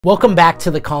Welcome back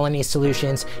to the Colony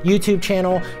Solutions YouTube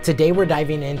channel. Today we're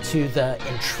diving into the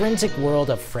intrinsic world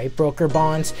of freight broker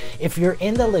bonds. If you're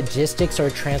in the logistics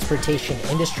or transportation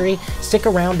industry, stick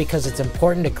around because it's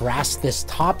important to grasp this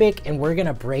topic and we're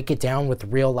gonna break it down with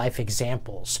real life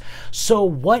examples. So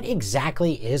what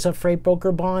exactly is a freight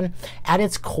broker bond? At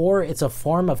its core, it's a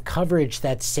form of coverage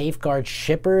that safeguards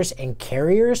shippers and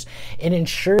carriers. It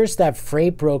ensures that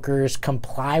freight brokers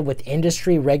comply with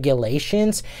industry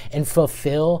regulations and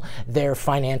fulfill their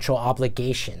financial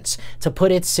obligations. To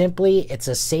put it simply, it's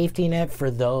a safety net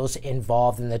for those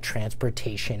involved in the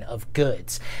transportation of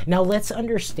goods. Now let's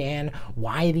understand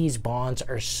why these bonds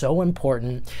are so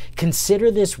important.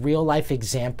 Consider this real life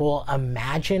example.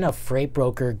 Imagine a freight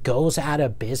broker goes out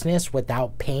of business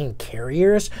without paying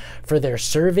carriers for their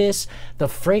service. The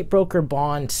freight broker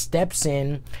bond steps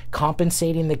in,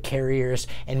 compensating the carriers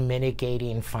and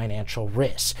mitigating financial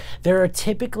risks. There are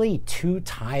typically two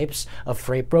types of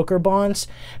freight broker bonds,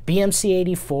 BMC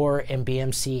 84 and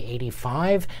BMC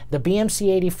 85. The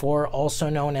BMC 84, also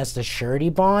known as the surety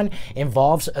bond,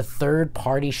 involves a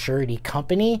third-party surety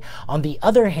company. On the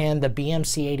other hand, the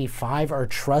BMC 85 or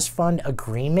trust fund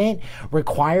agreement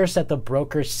requires that the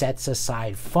broker sets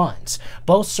aside funds.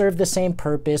 Both serve the same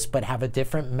purpose but have a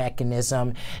different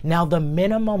mechanism. Now, the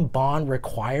minimum bond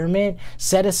requirement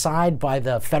set aside by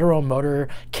the Federal Motor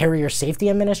Carrier Safety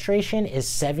Administration is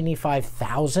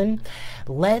 $75,000.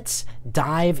 Let's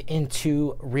dive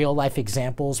into real life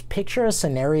examples. Picture a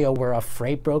scenario where a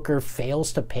freight broker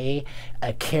fails to pay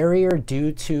a carrier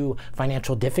due to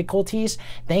financial difficulties.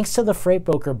 Thanks to the freight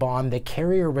broker bond, the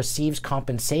carrier receives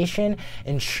compensation,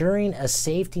 ensuring a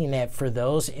safety net for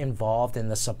those involved in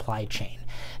the supply chain.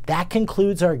 That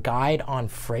concludes our guide on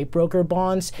freight broker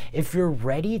bonds. If you're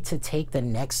ready to take the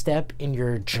next step in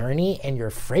your journey and your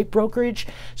freight brokerage,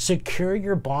 secure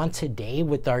your bond today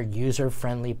with our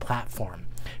user-friendly platform.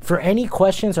 For any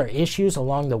questions or issues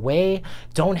along the way,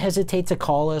 don't hesitate to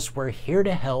call us. We're here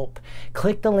to help.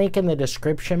 Click the link in the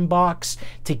description box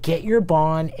to get your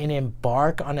bond and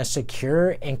embark on a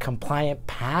secure and compliant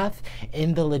path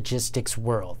in the logistics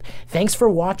world. Thanks for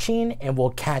watching, and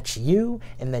we'll catch you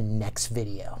in the next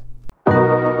video.